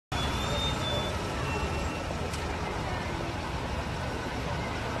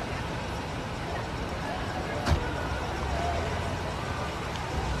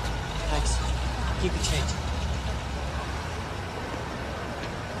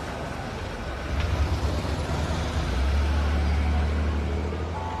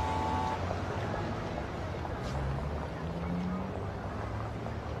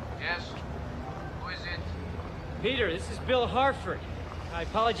Peter, this is Bill Harford. I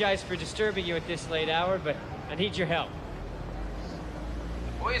apologize for disturbing you at this late hour, but I need your help.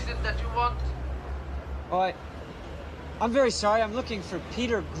 Who is it that you want? Oh, I'm very sorry. I'm looking for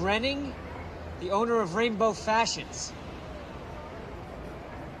Peter Grenning, the owner of Rainbow Fashions.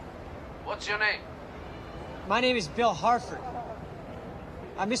 What's your name? My name is Bill Harford.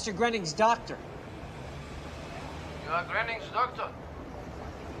 I'm Mr. Grenning's doctor. You are Grenning's doctor?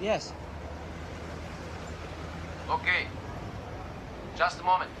 Yes. Okay. Just a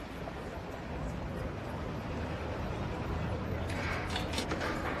moment.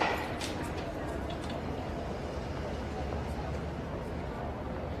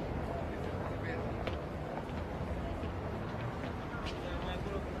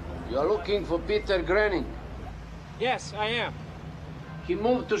 You are looking for Peter Grenning. Yes, I am. He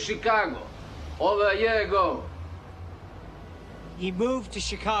moved to Chicago over a year ago. He moved to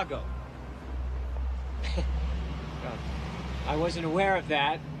Chicago. Well, I wasn't aware of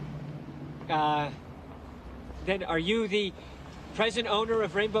that. Then are you the present owner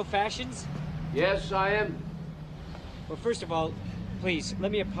of Rainbow Fashions? Yes, I am. Well, first of all, please,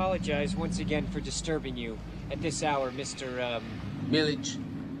 let me apologize once again for disturbing you at this hour, Mr. Milich.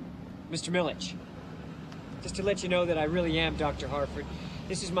 Mr. Milich. Just to let you know that I really am Dr. Harford.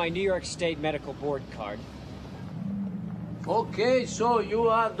 This is my New York State Medical Board card. Okay, so you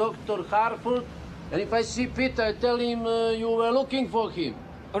are Dr. Harford, and if I see Peter, I tell him you were looking for him.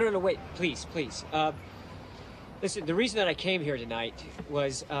 Oh, no, wait, please. Listen, the reason that I came here tonight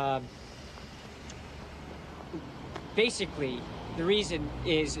was, basically, the reason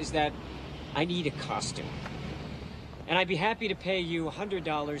is that I need a costume. And I'd be happy to pay you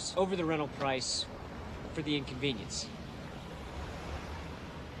 $100 over the rental price for the inconvenience.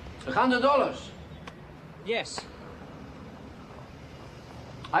 $100? Yes.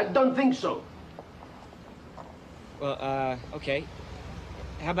 I don't think so. Well, okay.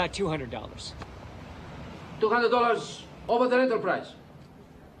 How about $200? $200 over the rental price?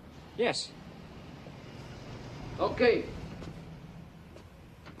 Yes. Okay.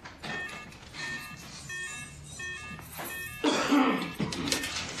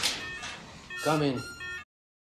 Come in.